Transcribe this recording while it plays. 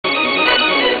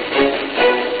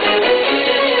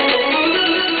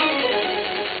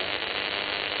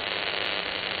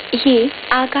ये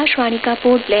आकाशवाणी का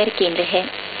port Blair केंद्र है।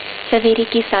 सवेरे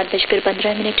की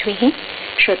 7:15 हुए हैं।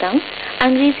 श्रोताओं,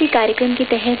 अंग्रेजी कार्यक्रम के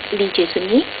तहत लीजिए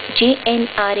सुनिए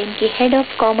JNRM के हेड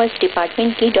ऑफ कॉमर्स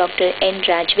डिपार्टमेंट के डॉक्टर N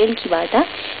राजवेल-जी-वार्ता।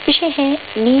 विषय है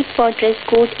need for dress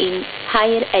code in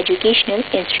higher educational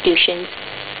institutions.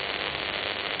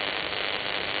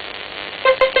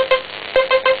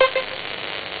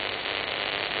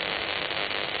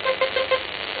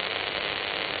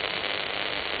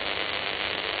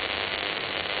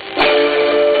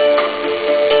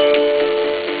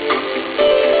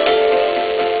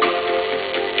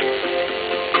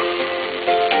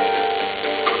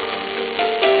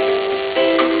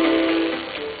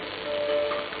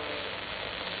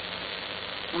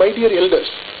 My dear elders,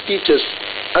 teachers,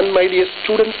 and my dear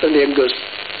students and youngers,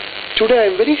 today I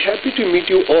am very happy to meet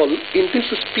you all in this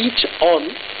speech on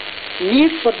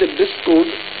need for the dress code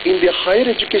in the higher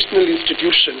educational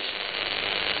institutions.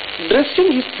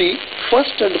 Dressing is the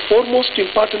first and foremost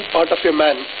important part of a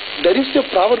man. There is a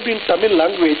proverb in Tamil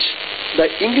language, the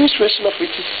English version of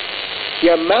which is,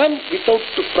 a man without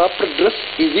proper dress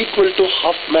is equal to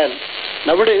half man.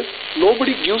 Nowadays,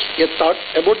 nobody gives a thought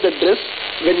about the dress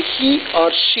when he or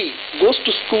she goes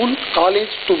to school,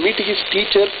 college, to meet his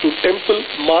teacher, to temple,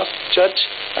 mosque, church,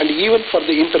 and even for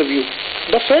the interview.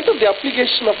 The fate of the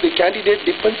application of the candidate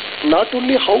depends not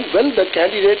only how well the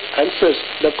candidate answers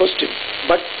the question,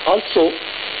 but also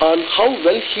on how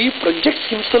well he projects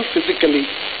himself physically.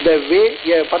 The way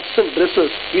a person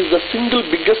dresses is the single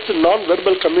biggest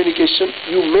non-verbal communication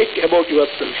you make about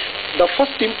yourself. The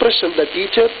first impression the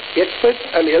teacher, expert,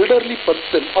 an elderly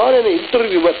person, or an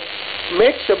interviewer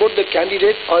makes about the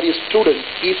candidate or a student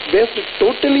is based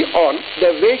totally on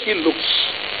the way he looks.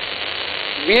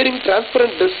 Wearing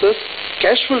transparent dresses,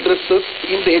 casual dresses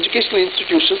in the educational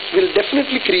institutions will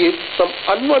definitely create some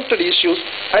unwanted issues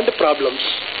and problems.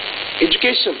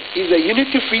 Education is a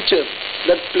unique feature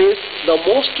that plays the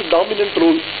most dominant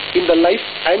role in the life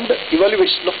and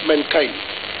evaluation of mankind.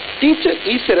 Teacher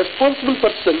is a responsible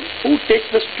person who takes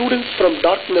the students from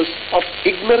darkness of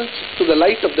ignorance to the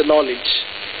light of the knowledge.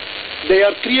 They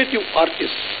are creative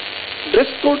artists. Dress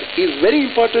code is very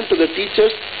important to the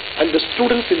teachers and the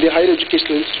students in the higher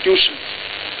educational institutions.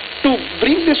 To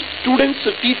bring the students,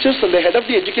 teachers, and the head of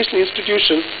the educational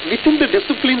institutions within the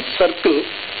discipline circle,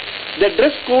 the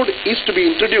dress code is to be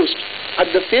introduced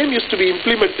and the same is to be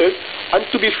implemented and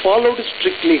to be followed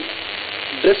strictly.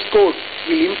 Dress code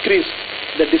will increase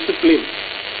the discipline.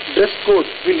 Dress code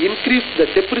will increase the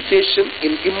depreciation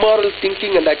in immoral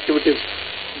thinking and activities.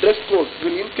 Dress code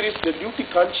will increase the duty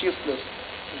consciousness.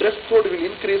 Dress code will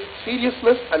increase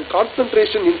seriousness and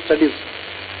concentration in studies.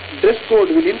 Dress code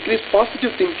will increase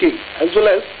positive thinking, as well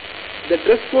as the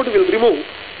dress code will remove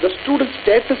the student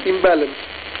status imbalance.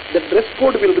 The dress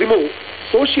code will remove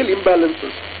social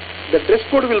imbalances. The dress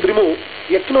code will remove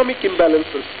economic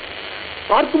imbalances.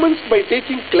 Arguments by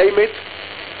taking climate,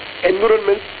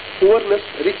 environment, poorness,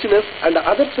 richness, and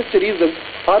other such reasons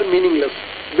are meaningless,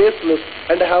 baseless,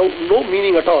 and have no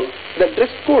meaning at all. The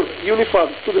dress code uniform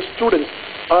to the students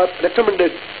are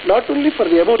recommended not only for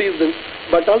the above reasons,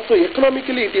 but also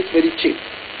economically it is very cheap.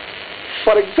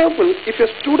 For example, if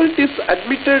a student is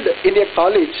admitted in a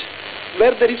college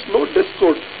where there is no dress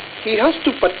code, he has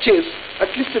to purchase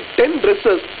at least 10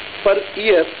 dresses per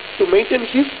year to maintain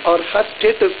his or her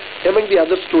status among the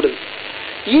other students.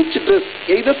 Each dress,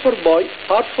 either for boy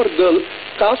or for girl,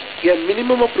 costs a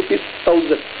minimum of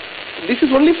 ₹1,000. This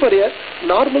is only for a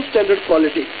normal standard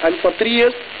quality, and for 3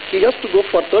 years he has to go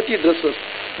for 30 dresses.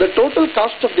 The total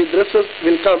cost of the dresses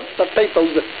will come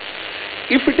 30,000.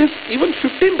 If it is even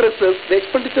 15 dresses, the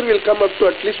expenditure will come up to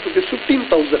at least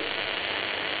 ₹15,000.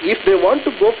 If they want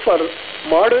to go for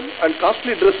modern and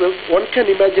costly dresses, one can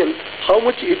imagine how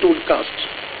much it would cost.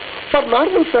 For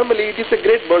normal family, it is a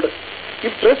great burden.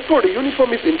 If dress code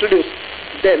uniform is introduced,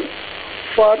 then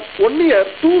for 1 year,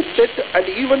 2 sets, and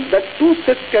even that 2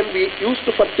 sets can be used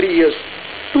for 3 years.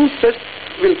 2 sets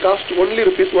will cost only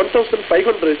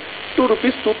 ₹1,500 to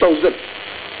 ₹2,000.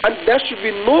 And there should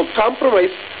be no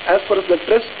compromise as far as the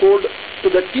dress code to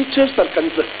the teachers are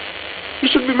concerned. It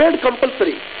should be made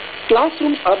compulsory.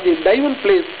 Classrooms are the diamond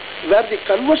place where the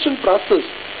conversion process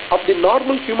of the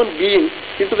normal human being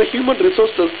into the human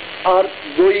resources are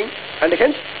going, and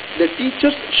hence the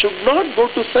teachers should not go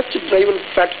to such a driven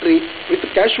factory with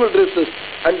casual dresses,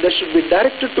 and they should be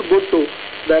directed to go to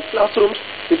the classrooms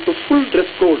with the full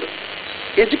dress code.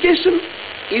 Education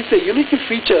is a unique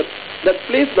feature that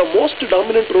plays the most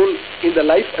dominant role in the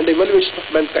life and evaluation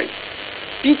of mankind.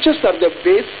 Teachers are the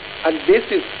base and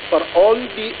basis for all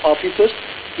the officers,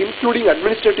 including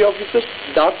administrative officers,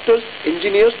 doctors,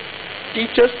 engineers,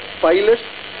 teachers, pilots,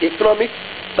 economics,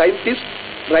 scientists,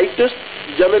 writers,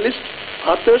 journalists,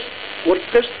 authors,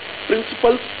 workers,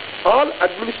 principals, all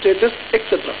administrators,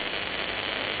 etc.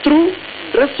 Through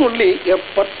dress only, a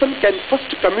person can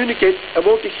first communicate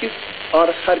about his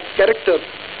or her character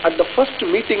at the first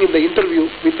meeting in the interview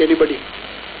with anybody.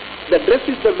 The dress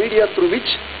is the media through which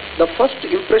the first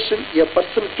impression a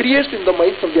person creates in the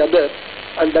minds of the other,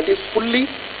 and that is fully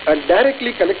and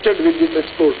directly connected with the dress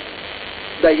code.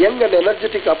 The young and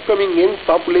energetic upcoming young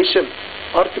population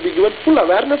are to be given full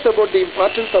awareness about the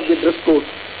importance of the dress code,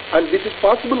 and this is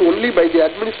possible only by the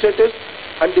administrators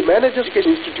and the managers of the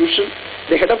institution,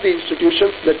 the head of the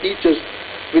institutions, the teachers,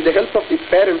 with the help of the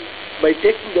parents, by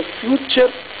taking the future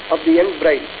of the young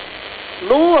brain.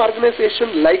 No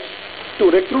organization likes to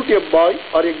recruit a boy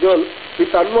or a girl with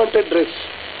unwanted dress.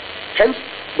 Hence,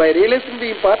 by realizing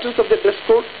the importance of the dress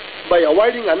code, by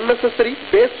avoiding unnecessary,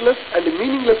 baseless and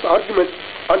meaningless arguments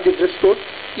on the dress code,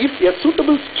 if a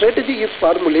suitable strategy is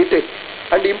formulated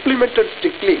and implemented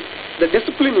strictly, the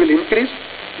discipline will increase,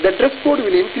 the dress code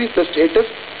will increase the status,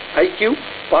 IQ,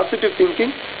 positive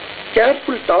thinking,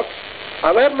 careful talks,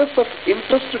 awareness of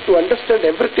interest to understand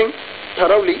everything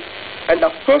thoroughly, and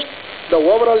of course the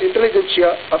overall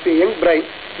intelligentsia of a young brain,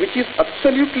 which is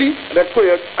absolutely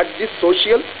required at this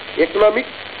social, economic,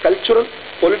 cultural,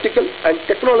 political and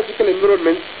technological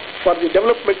environment for the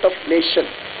development of nation.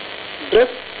 Dress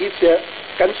is a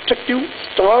constructive,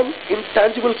 strong,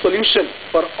 intangible solution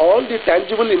for all the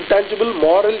tangible, intangible,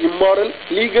 moral, immoral,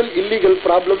 legal, illegal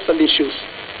problems and issues.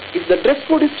 If the dress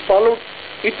code is followed,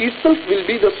 it itself will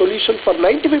be the solution for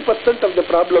 95% of the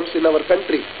problems in our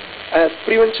country, as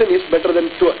prevention is better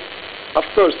than cure. Of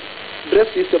course,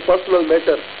 dress is a personal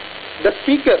matter. The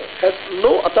speaker has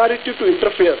no authority to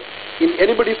interfere in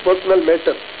anybody's personal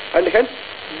matter, and hence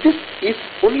this is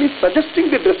only suggesting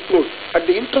the dress code at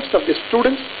the interest of the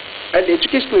students and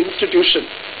educational institution,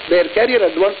 their career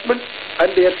advancement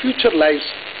and their future lives,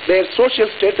 their social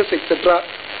status, etc.,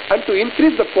 and to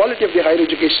increase the quality of the higher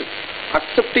education.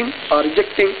 Accepting or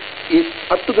rejecting is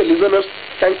up to the listeners.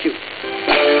 Thank you.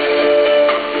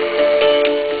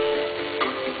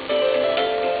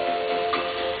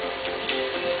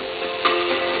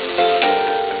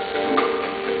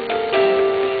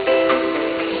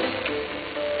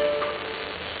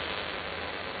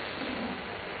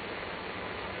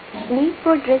 Need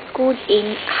for dress code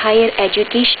in higher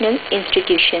educational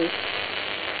institutions.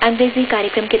 अंग्रेजी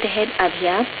कार्यक्रम के तहत अभी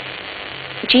आप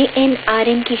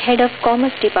JNRM के head of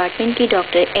commerce department के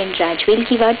doctor N राजवेल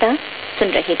की वार्ता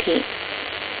सुन रहे थे।